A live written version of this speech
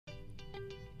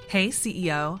Hey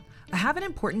CEO, I have an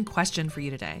important question for you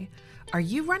today. Are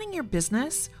you running your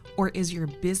business or is your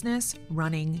business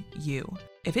running you?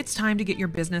 If it's time to get your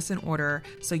business in order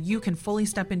so you can fully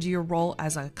step into your role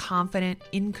as a confident,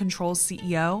 in control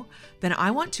CEO, then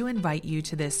I want to invite you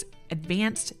to this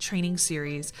advanced training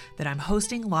series that I'm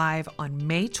hosting live on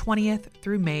May 20th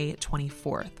through May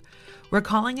 24th. We're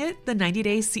calling it the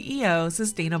 90-Day CEO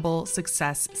Sustainable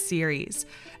Success Series.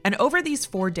 And over these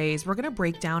 4 days, we're going to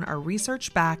break down our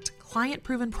research-backed,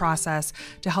 client-proven process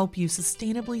to help you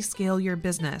sustainably scale your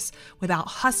business without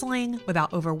hustling,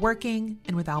 without overworking,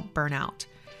 and without burnout.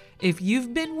 If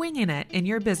you've been winging it in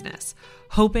your business,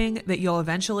 hoping that you'll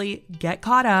eventually get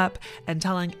caught up and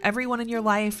telling everyone in your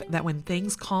life that when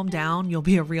things calm down, you'll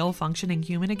be a real functioning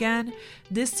human again,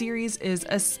 this series is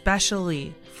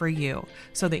especially for you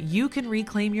so that you can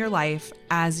reclaim your life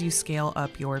as you scale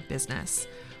up your business.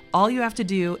 All you have to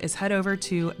do is head over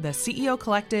to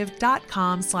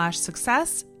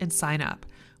theceocollective.com/success and sign up.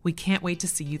 We can't wait to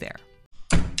see you there.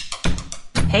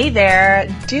 Hey there,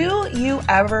 do you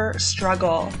ever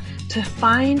struggle to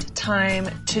find time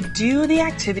to do the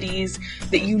activities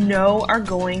that you know are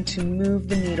going to move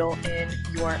the needle in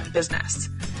your business?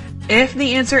 If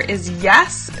the answer is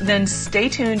yes, then stay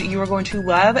tuned. You are going to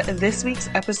love this week's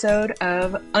episode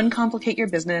of Uncomplicate Your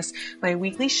Business, my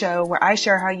weekly show where I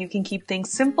share how you can keep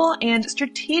things simple and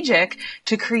strategic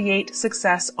to create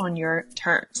success on your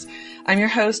terms. I'm your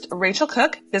host, Rachel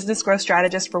Cook, business growth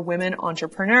strategist for women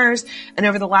entrepreneurs. And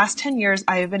over the last 10 years,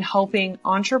 I have been helping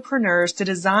entrepreneurs to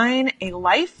design a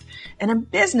life and a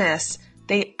business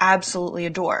they absolutely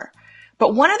adore.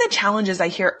 But one of the challenges I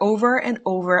hear over and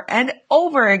over and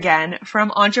over again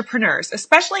from entrepreneurs,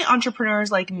 especially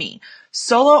entrepreneurs like me,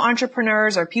 solo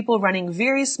entrepreneurs or people running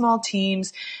very small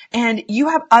teams, and you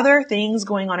have other things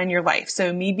going on in your life.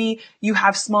 So maybe you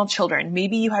have small children,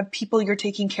 maybe you have people you're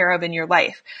taking care of in your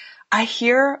life. I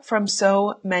hear from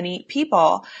so many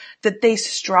people that they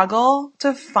struggle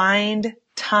to find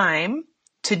time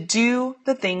to do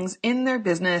the things in their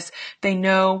business they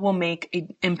know will make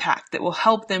an impact, that will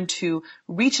help them to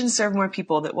reach and serve more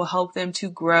people, that will help them to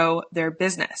grow their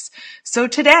business. So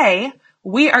today,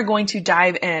 we are going to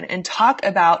dive in and talk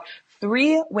about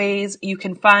 3 ways you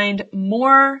can find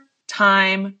more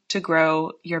time to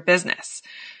grow your business.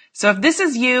 So if this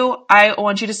is you, I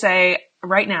want you to say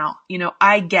right now,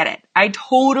 I get it. I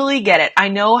totally get it. I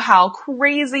know how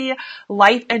crazy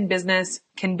life and business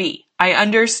can be. I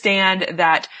understand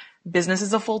that business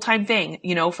is a full-time thing.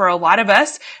 For a lot of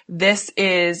us, this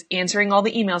is answering all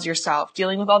the emails yourself,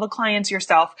 dealing with all the clients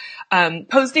yourself,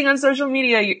 posting on social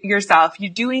media yourself. You're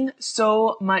doing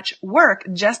so much work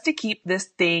just to keep this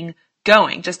thing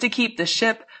going, just to keep the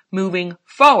ship moving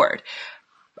forward.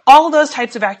 All of those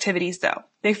types of activities, though,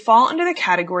 they fall under the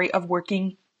category of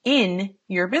working in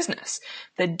your business.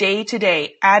 The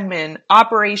day-to-day admin,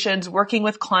 operations, working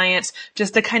with clients,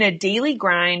 just the kind of daily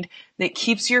grind that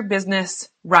keeps your business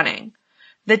running.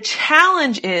 The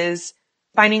challenge is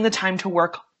finding the time to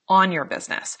work on your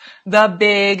business, the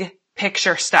big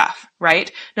picture stuff,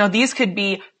 right? Now, these could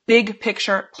be big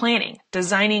picture planning,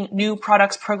 designing new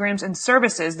products, programs, and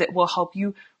services that will help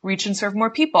you reach and serve more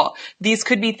people. These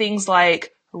could be things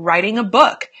like writing a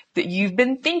book that you've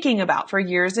been thinking about for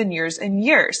years and years and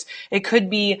years. It could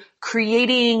be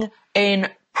creating a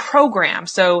program,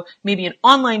 so maybe an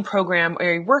online program or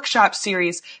a workshop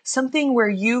series, something where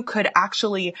you could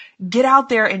actually get out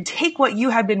there and take what you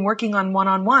have been working on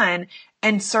one-on-one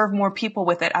and serve more people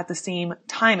with it at the same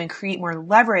time and create more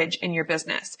leverage in your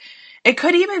business. It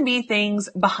could even be things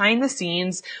behind the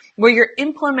scenes where you're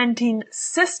implementing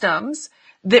systems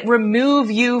that remove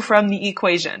you from the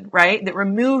equation, right? That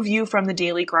remove you from the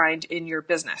daily grind in your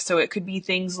business. So it could be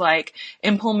things like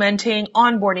implementing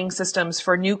onboarding systems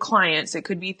for new clients. It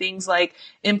could be things like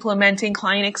implementing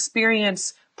client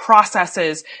experience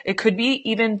processes. It could be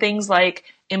even things like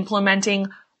implementing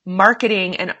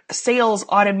marketing and sales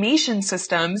automation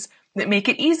systems that make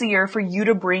it easier for you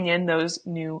to bring in those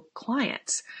new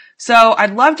clients. So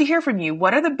I'd love to hear from you.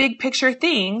 What are the big picture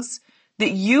things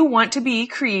that you want to be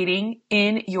creating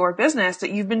in your business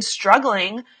that you've been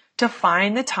struggling to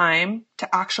find the time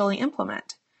to actually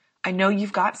implement? I know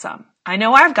you've got some. I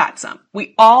know I've got some.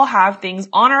 We all have things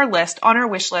on our list, on our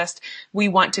wish list we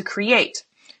want to create.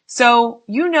 So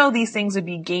these things would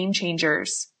be game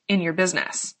changers in your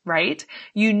business, right?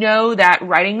 That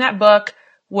writing that book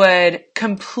would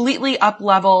completely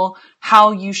up-level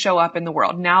how you show up in the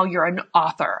world. Now you're an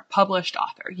author, published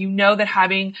author. That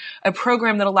having a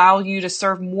program that allows you to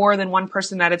serve more than one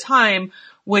person at a time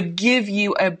would give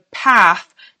you a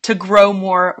path to grow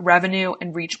more revenue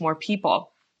and reach more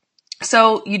people.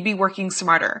 So you'd be working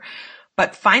smarter.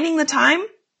 But finding the time,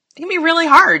 it can be really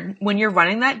hard when you're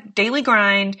running that daily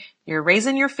grind, you're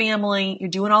raising your family, you're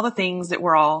doing all the things that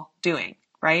we're all doing,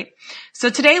 right? So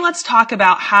today let's talk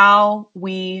about how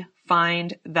we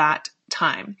find that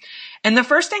time. And the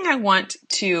first thing I want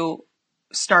to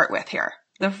start with here,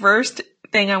 the first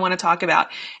thing I want to talk about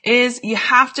is you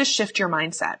have to shift your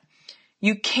mindset.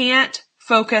 You can't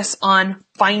focus on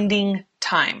finding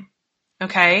time,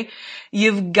 okay?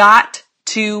 You've got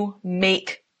to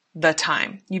make the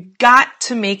time. You've got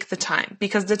to make the time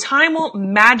because the time won't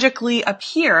magically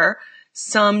appear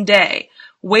someday.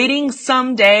 Waiting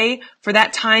someday for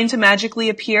that time to magically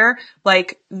appear,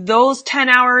 like those 10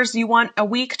 hours you want a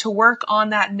week to work on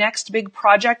that next big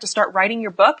project to start writing your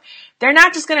book, they're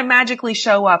not just going to magically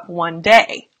show up one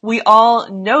day. We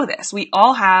all know this. We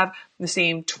all have the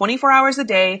same 24 hours a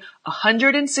day,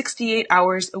 168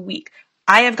 hours a week.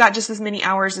 I have got just as many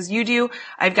hours as you do.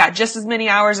 I've got just as many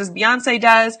hours as Beyonce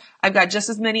does. I've got just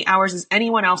as many hours as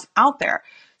anyone else out there.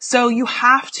 So you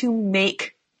have to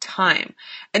make time.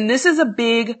 And this is a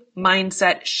big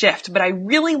mindset shift, but I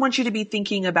really want you to be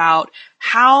thinking about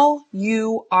how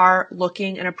you are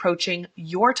looking and approaching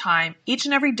your time each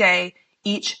and every day,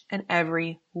 each and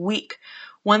every week.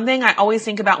 One thing I always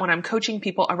think about when I'm coaching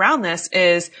people around this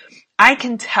is I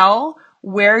can tell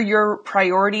where your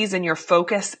priorities and your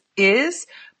focus is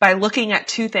by looking at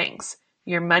two things,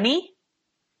 your money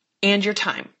and your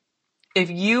time. If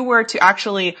you were to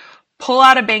actually pull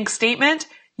out a bank statement,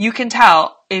 you can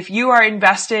tell if you are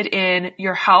invested in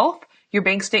your health, your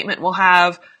bank statement will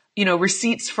have,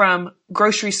 receipts from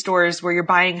grocery stores where you're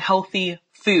buying healthy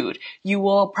food. You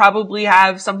will probably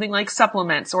have something like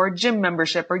supplements or a gym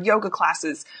membership or yoga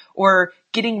classes or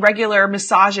getting regular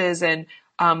massages and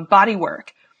body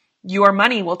work. Your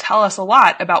money will tell us a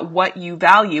lot about what you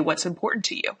value, what's important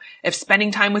to you. If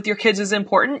spending time with your kids is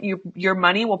important, your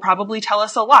money will probably tell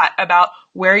us a lot about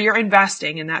where you're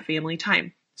investing in that family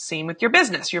time. Same with your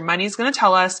business. Your money is going to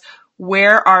tell us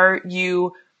where are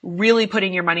you really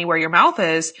putting your money where your mouth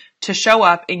is to show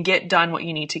up and get done what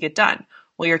you need to get done.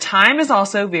 Well, your time is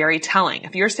also very telling.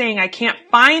 If you're saying, I can't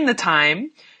find the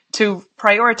time to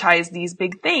prioritize these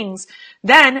big things,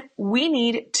 then we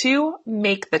need to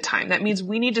make the time. That means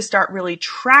we need to start really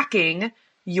tracking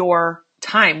your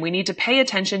time. We need to pay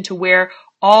attention to where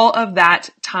all of that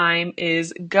time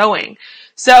is going.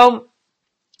 So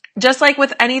just like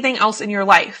with anything else in your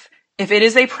life, if it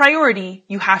is a priority,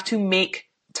 you have to make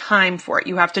time for it.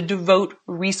 You have to devote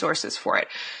resources for it.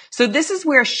 So this is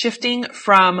where shifting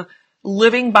from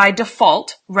living by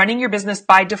default, running your business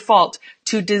by default,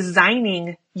 to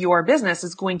designing your business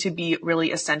is going to be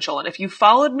really essential. And if you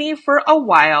followed me for a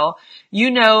while,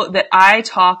 you know that I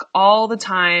talk all the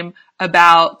time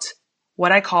about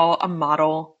what I call a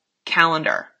model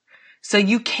calendar. So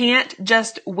you can't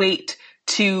just wait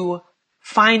to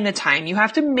find the time. You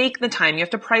have to make the time. You have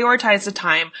to prioritize the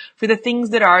time for the things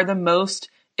that are the most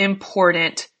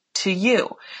important to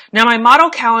you. Now, my model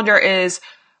calendar is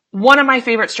one of my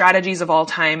favorite strategies of all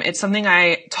time. It's something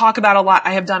I talk about a lot.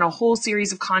 I have done a whole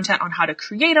series of content on how to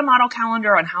create a model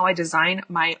calendar, on how I design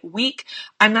my week.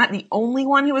 I'm not the only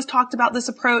one who has talked about this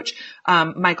approach.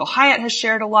 Michael Hyatt has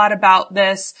shared a lot about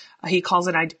this. He calls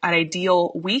it an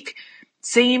ideal week.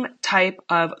 Same type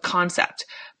of concept.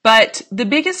 But the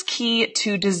biggest key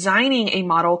to designing a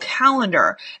model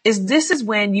calendar is this is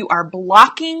when you are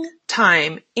blocking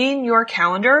time in your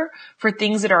calendar for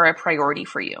things that are a priority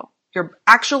for you. You're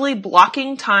actually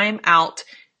blocking time out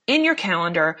in your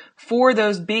calendar for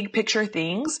those big picture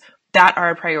things that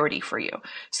are a priority for you.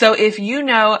 So if you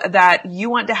know that you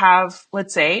want to have,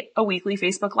 let's say, a weekly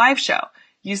Facebook Live show,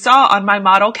 you saw on my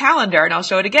model calendar, and I'll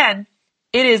show it again,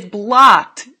 it is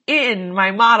blocked in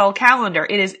my model calendar.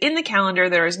 It is in the calendar.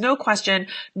 There is no question.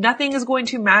 Nothing is going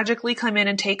to magically come in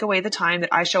and take away the time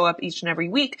that I show up each and every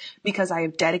week because I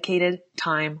have dedicated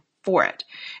time for it.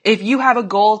 If you have a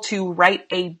goal to write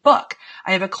a book,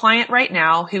 I have a client right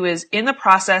now who is in the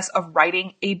process of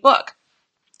writing a book.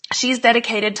 She's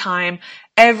dedicated time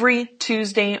every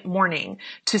Tuesday morning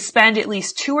to spend at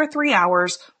least 2 or 3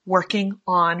 hours working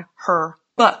on her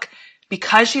book.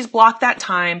 Because she's blocked that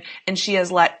time and she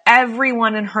has let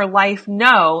everyone in her life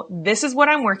know, this is what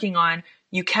I'm working on.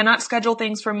 You cannot schedule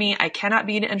things for me. I cannot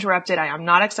be interrupted. I am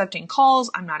not accepting calls.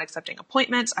 I'm not accepting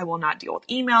appointments. I will not deal with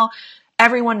email.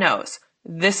 Everyone knows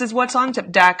this is what's on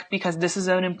deck because this is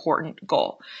an important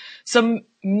goal. So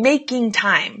making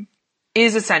time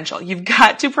is essential. You've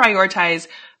got to prioritize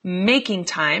making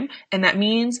time, and that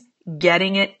means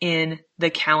getting it in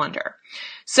the calendar.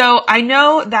 So I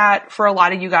know that for a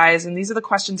lot of you guys, and these are the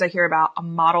questions I hear about a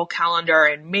model calendar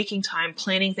and making time,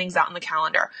 planning things out in the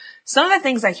calendar. Some of the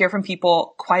things I hear from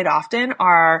people quite often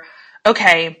are,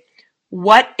 okay,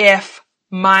 what if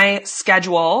my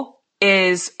schedule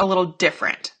is a little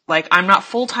different? Like I'm not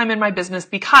full-time in my business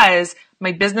because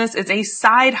my business is a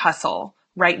side hustle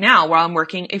right now while I'm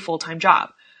working a full-time job.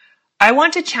 I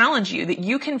want to challenge you that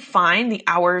you can find the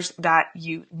hours that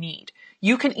you need.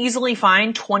 You can easily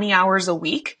find 20 hours a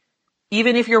week,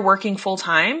 even if you're working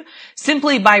full-time,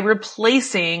 simply by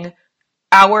replacing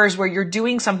hours where you're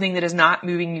doing something that is not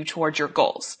moving you towards your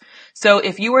goals. So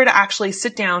if you were to actually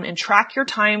sit down and track your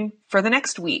time for the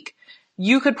next week,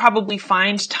 you could probably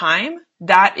find time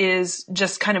that is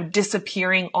just kind of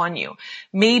disappearing on you.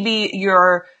 Maybe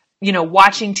you're,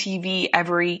 watching TV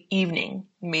every evening.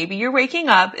 Maybe you're waking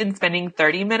up and spending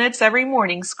 30 minutes every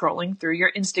morning scrolling through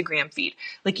your Instagram feed.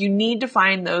 Like you need to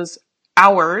find those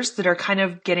hours that are kind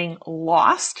of getting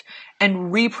lost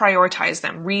and reprioritize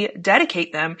them,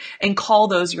 rededicate them, and call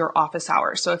those your office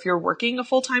hours. So if you're working a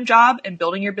full-time job and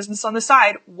building your business on the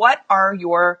side, what are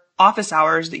your office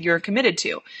hours that you're committed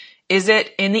to? Is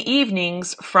it in the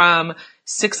evenings from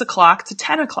 6 o'clock to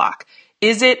 10 o'clock?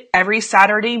 Is it every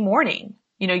Saturday morning?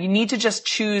 You need to just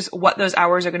choose what those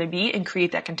hours are going to be and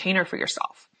create that container for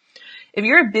yourself. If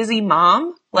you're a busy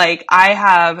mom, like I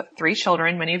have 3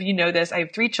 children, many of you know this, I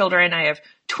have 3 children, I have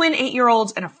twin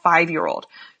 8-year-olds and a 5-year-old.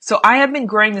 So I have been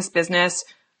growing this business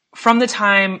from the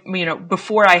time,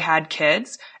 before I had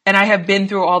kids, and I have been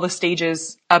through all the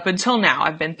stages up until now.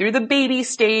 I've been through the baby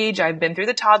stage, I've been through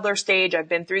the toddler stage, I've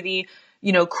been through the,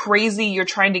 crazy, you're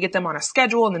trying to get them on a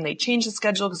schedule and then they change the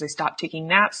schedule because they stop taking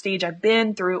nap stage. I've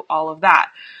been through all of that.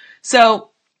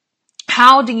 So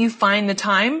how do you find the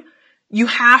time? You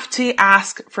have to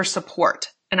ask for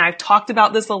support. And I've talked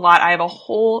about this a lot. I have a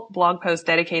whole blog post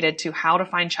dedicated to how to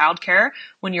find childcare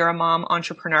when you're a mom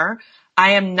entrepreneur.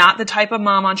 I am not the type of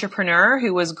mom entrepreneur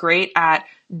who was great at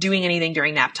doing anything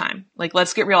during nap time. Like,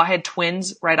 let's get real. I had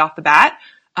twins right off the bat.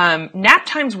 Nap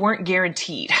times weren't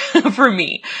guaranteed for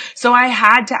me. So I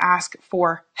had to ask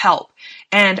for help.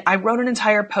 And I wrote an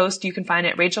entire post. You can find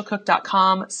it at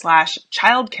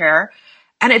rachelcook.com/childcare.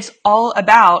 And it's all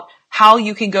about how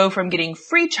you can go from getting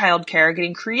free childcare,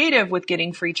 getting creative with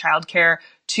getting free childcare,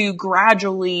 to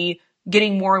gradually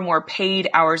getting more and more paid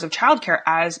hours of childcare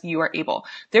as you are able.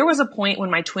 There was a point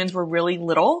when my twins were really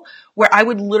little where I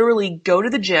would literally go to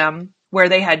the gym where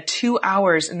they had 2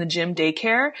 hours in the gym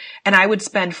daycare, and I would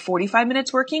spend 45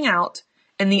 minutes working out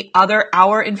and the other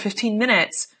hour and 15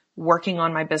 minutes working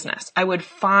on my business. I would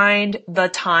find the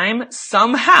time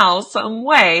somehow, some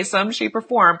way, some shape or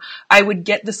form. I would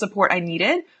get the support I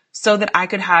needed so that I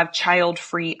could have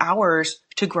child-free hours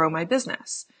to grow my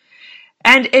business.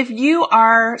 And if you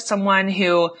are someone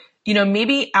who,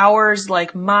 maybe hours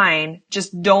like mine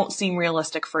just don't seem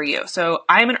realistic for you. So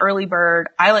I'm an early bird.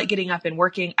 I like getting up and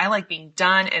working. I like being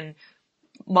done and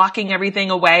locking everything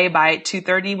away by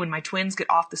 2:30 when my twins get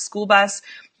off the school bus.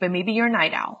 But maybe you're a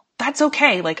night owl. That's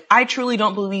okay. Like, I truly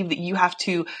don't believe that you have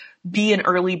to be an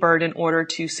early bird in order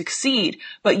to succeed,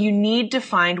 but you need to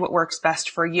find what works best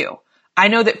for you. I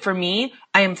know that for me,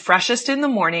 I am freshest in the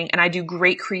morning and I do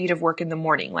great creative work in the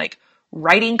morning, like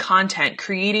writing content,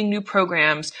 creating new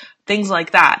programs, things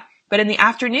like that. But in the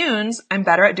afternoons, I'm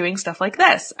better at doing stuff like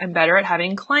this. I'm better at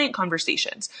having client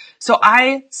conversations. So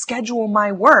I schedule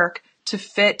my work to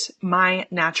fit my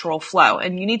natural flow.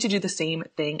 And you need to do the same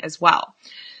thing as well.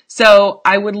 So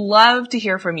I would love to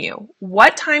hear from you.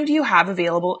 What time do you have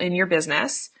available in your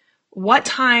business? What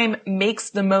time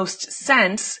makes the most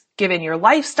sense given your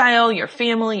lifestyle, your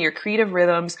family, your creative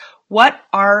rhythms? What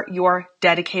are your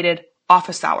dedicated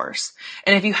office hours?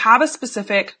 And if you have a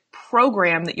specific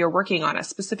program that you're working on, a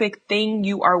specific thing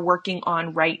you are working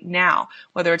on right now,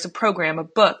 whether it's a program, a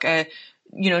book, a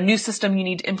new system you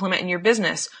need to implement in your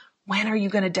business, when are you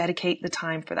going to dedicate the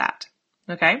time for that?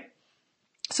 Okay?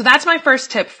 So that's my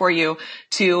first tip for you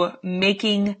to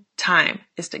making time,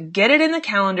 is to get it in the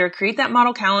calendar, create that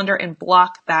model calendar, and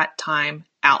block that time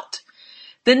out.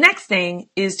 The next thing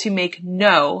is to make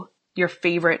no your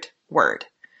favorite word.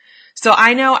 So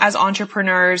I know as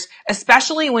entrepreneurs,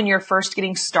 especially when you're first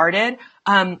getting started,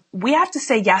 we have to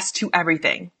say yes to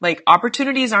everything. Like,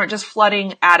 opportunities aren't just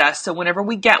flooding at us. So whenever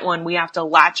we get one, we have to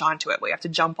latch onto it. We have to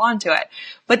jump onto it.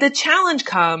 But the challenge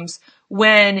comes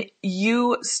when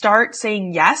you start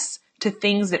saying yes to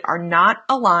things that are not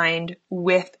aligned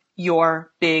with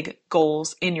your big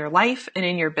goals in your life and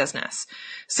in your business.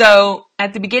 So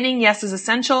at the beginning, yes is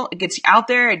essential. It gets you out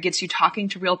there. It gets you talking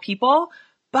to real people.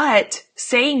 But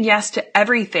saying yes to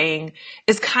everything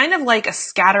is kind of like a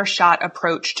scattershot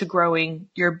approach to growing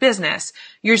your business.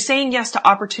 You're saying yes to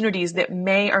opportunities that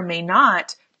may or may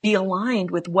not be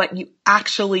aligned with what you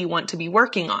actually want to be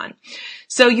working on.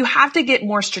 So you have to get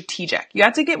more strategic. You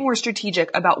have to get more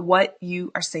strategic about what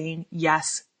you are saying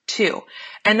yes too.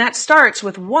 And that starts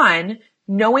with one,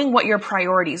 knowing what your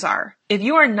priorities are. If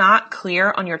you are not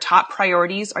clear on your top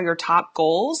priorities or your top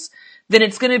goals, then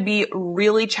it's going to be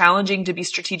really challenging to be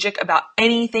strategic about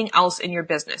anything else in your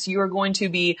business. You are going to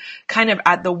be kind of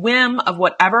at the whim of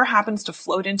whatever happens to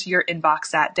float into your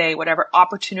inbox that day, whatever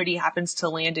opportunity happens to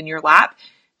land in your lap,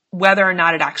 whether or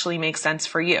not it actually makes sense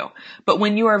for you. But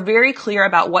when you are very clear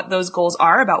about what those goals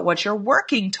are, about what you're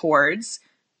working towards,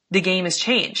 the game has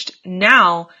changed.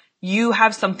 Now you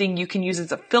have something you can use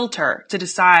as a filter to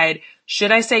decide,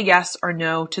 should I say yes or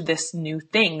no to this new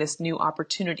thing, this new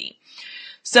opportunity?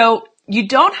 So you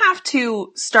don't have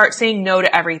to start saying no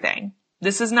to everything.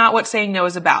 This is not what saying no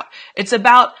is about. It's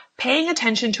about paying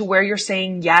attention to where you're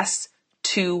saying yes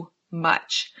too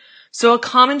much. So a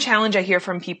common challenge I hear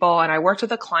from people, and I worked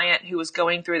with a client who was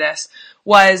going through this,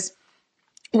 was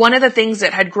one of the things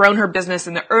that had grown her business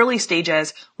in the early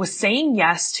stages was saying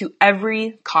yes to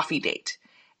every coffee date.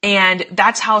 And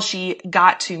that's how she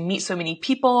got to meet so many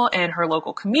people in her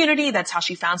local community. That's how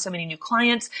she found so many new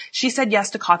clients. She said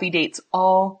yes to coffee dates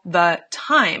all the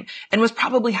time and was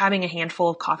probably having a handful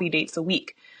of coffee dates a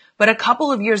week. But a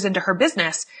couple of years into her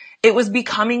business, it was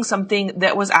becoming something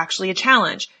that was actually a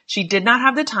challenge. She did not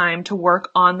have the time to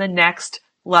work on the next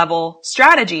level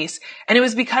strategies. And it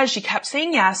was because she kept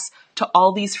saying yes to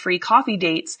all these free coffee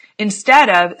dates instead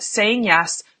of saying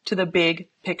yes to the big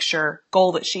picture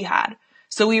goal that she had.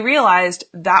 So we realized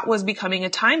that was becoming a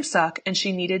time suck and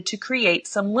she needed to create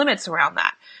some limits around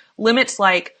that. Limits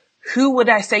like, who would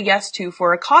I say yes to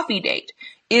for a coffee date?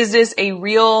 Is this a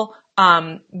real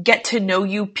get to know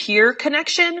you peer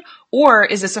connection, or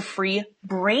is this a free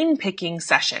brain picking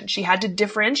session? She had to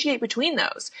differentiate between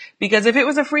those, because if it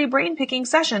was a free brain picking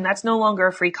session, that's no longer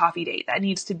a free coffee date. That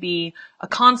needs to be a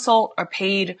consult or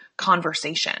paid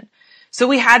conversation. So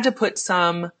we had to put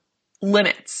some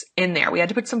limits in there. We had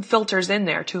to put some filters in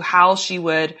there to how she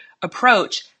would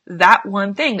approach that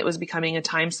one thing that was becoming a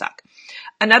time suck.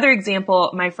 Another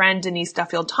example, my friend Denise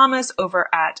Duffield Thomas over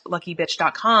at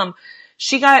luckybitch.com,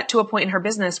 she got to a point in her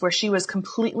business where she was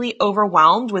completely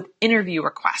overwhelmed with interview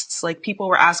requests. Like people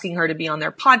were asking her to be on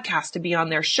their podcast, to be on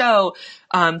their show,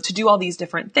 to do all these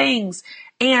different things.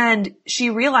 And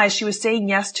she realized she was saying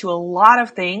yes to a lot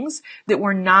of things that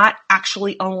were not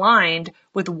actually aligned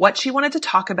with what she wanted to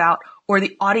talk about or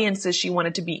the audiences she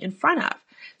wanted to be in front of.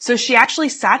 So she actually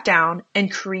sat down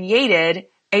and created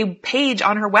a page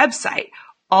on her website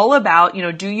all about,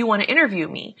 do you want to interview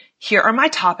me? Here are my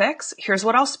topics. Here's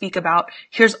what I'll speak about.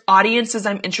 Here's audiences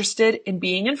I'm interested in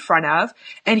being in front of.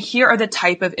 And here are the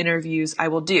type of interviews I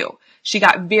will do. She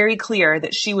got very clear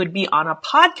that she would be on a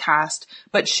podcast,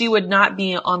 but she would not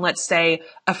be on, let's say,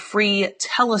 a free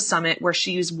telesummit where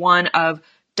she's one of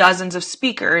dozens of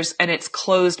speakers and it's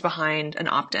closed behind an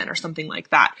opt-in or something like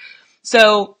that.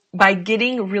 So by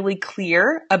getting really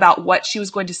clear about what she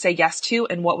was going to say yes to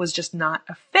and what was just not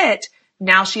a fit,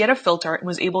 now she had a filter and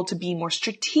was able to be more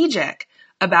strategic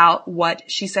about what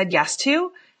she said yes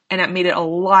to, and it made it a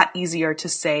lot easier to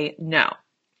say no.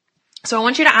 So I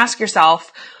want you to ask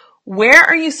yourself, where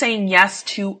are you saying yes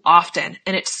too often?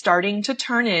 And it's starting to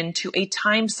turn into a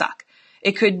time suck.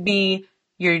 It could be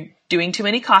you're doing too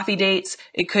many coffee dates.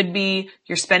 It could be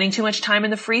you're spending too much time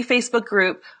in the free Facebook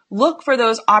group. Look for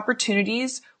those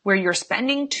opportunities where you're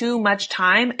spending too much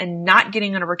time and not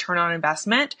getting a return on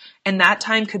investment. And that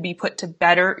time could be put to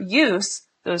better use.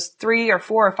 Those 3 or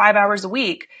 4 or 5 hours a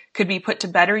week could be put to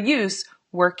better use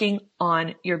working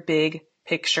on your big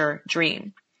picture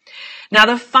dream. Now,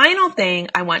 the final thing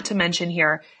I want to mention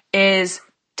here is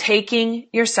taking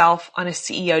yourself on a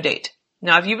CEO date.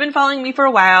 Now, if you've been following me for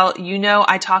a while, you know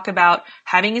I talk about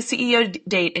having a CEO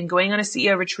date and going on a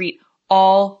CEO retreat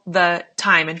all the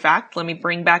time. In fact, let me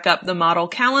bring back up the model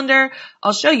calendar.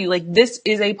 I'll show you, this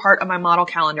is a part of my model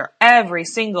calendar. Every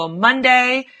single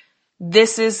Monday,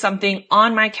 this is something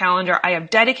on my calendar. I have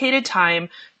dedicated time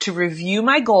to review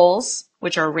my goals,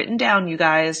 which are written down, you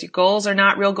guys. Your goals are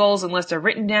not real goals unless they're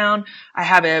written down. I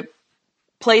have a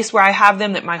place where I have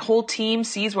them that my whole team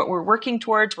sees what we're working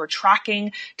towards. We're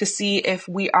tracking to see if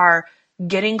we are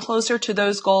getting closer to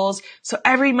those goals. So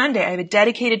every Monday, I have a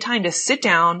dedicated time to sit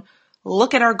down,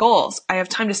 look at our goals. I have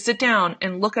time to sit down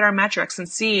and look at our metrics and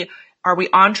see, are we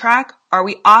on track? Are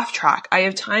we off track? I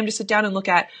have time to sit down and look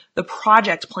at the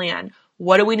project plan.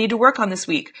 What do we need to work on this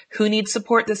week? Who needs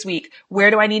support this week?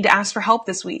 Where do I need to ask for help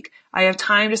this week? I have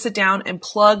time to sit down and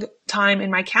plug time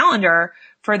in my calendar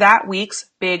for that week's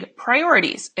big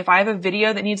priorities. If I have a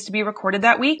video that needs to be recorded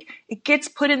that week, it gets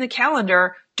put in the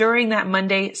calendar during that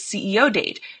Monday CEO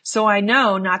date. So I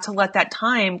know not to let that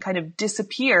time kind of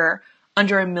disappear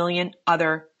under a million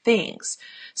other things.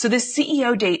 So this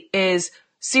CEO date is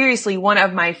seriously one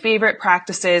of my favorite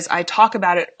practices. I talk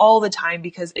about it all the time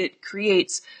because it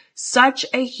creates such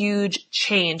a huge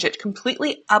change. It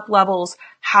completely up-levels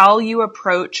how you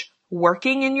approach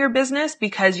working in your business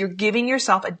because you're giving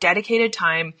yourself a dedicated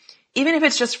time, even if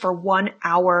it's just for 1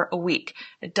 hour a week.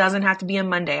 It doesn't have to be a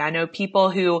Monday. I know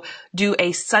people who do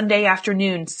a Sunday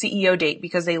afternoon CEO date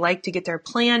because they like to get their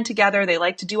plan together. They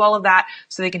like to do all of that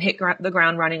so they can hit the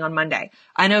ground running on Monday.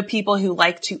 I know people who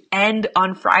like to end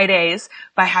on Fridays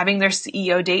by having their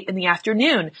CEO date in the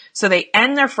afternoon. So they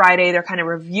end their Friday, they're kind of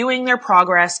reviewing their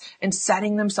progress and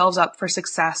setting themselves up for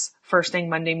success first thing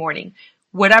Monday morning.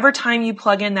 Whatever time you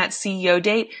plug in that CEO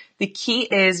date, the key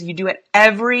is you do it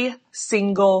every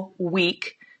single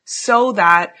week so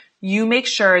that you make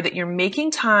sure that you're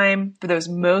making time for those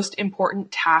most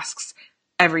important tasks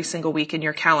every single week in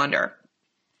your calendar.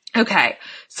 Okay,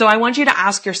 so I want you to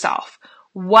ask yourself,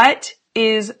 what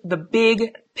is the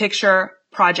big picture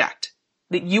project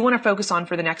that you want to focus on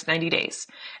for the next 90 days?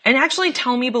 And actually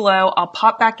tell me below. I'll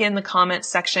pop back in the comments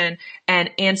section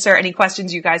and answer any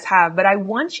questions you guys have. But I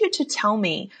want you to tell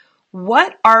me,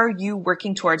 what are you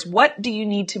working towards? What do you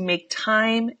need to make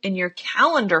time in your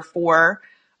calendar for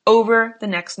over the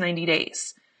next 90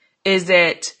 days? Is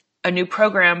it a new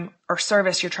program or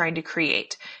service you're trying to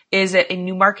create? Is it a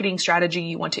new marketing strategy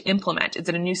you want to implement? Is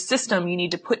it a new system you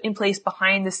need to put in place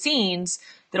behind the scenes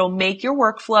that'll make your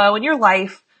workflow and your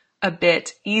life a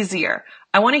bit easier?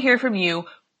 I want to hear from you.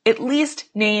 At least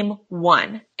name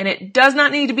one. And it does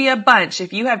not need to be a bunch.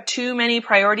 If you have too many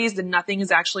priorities, then nothing is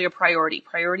actually a priority.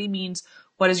 Priority means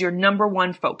what is your number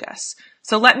one focus.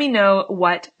 So let me know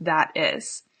what that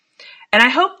is. And I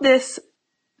hope this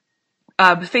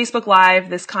Facebook Live,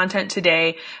 this content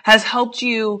today, has helped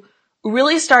you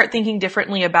really start thinking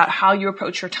differently about how you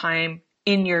approach your time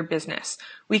in your business.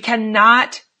 We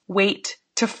cannot wait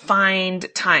to find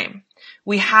time.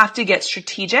 We have to get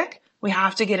strategic. We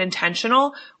have to get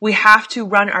intentional. We have to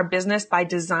run our business by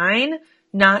design,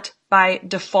 not by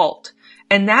default.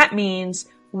 And that means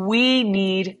we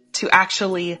need to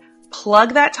actually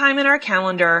plug that time in our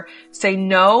calendar, say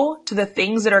no to the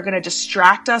things that are going to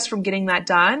distract us from getting that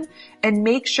done, and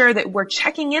make sure that we're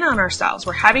checking in on ourselves.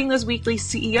 We're having those weekly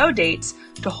CEO dates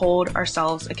to hold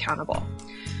ourselves accountable.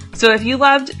 So if you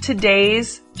loved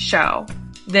today's show,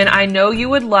 then I know you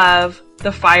would love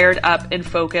the Fired Up and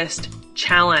Focused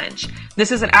Challenge.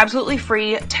 This is an absolutely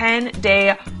free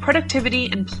 10-day productivity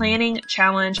and planning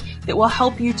challenge that will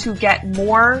help you to get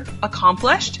more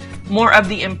accomplished, more of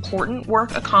the important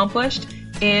work accomplished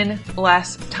in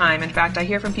less time. In fact, I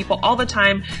hear from people all the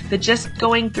time that just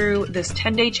going through this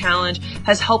 10-day challenge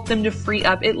has helped them to free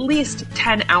up at least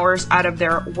 10 hours out of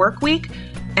their work week.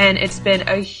 And it's been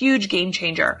a huge game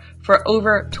changer for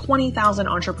over 20,000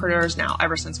 entrepreneurs now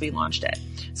ever since we launched it.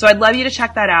 So I'd love you to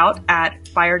check that out at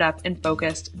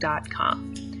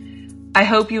firedupandfocused.com. I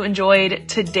hope you enjoyed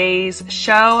today's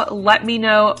show. Let me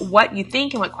know what you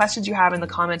think and what questions you have in the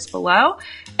comments below.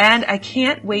 And I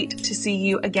can't wait to see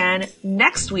you again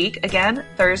next week, again,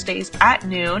 Thursdays at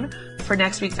noon, for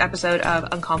next week's episode of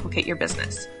Uncomplicate Your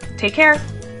Business. Take care.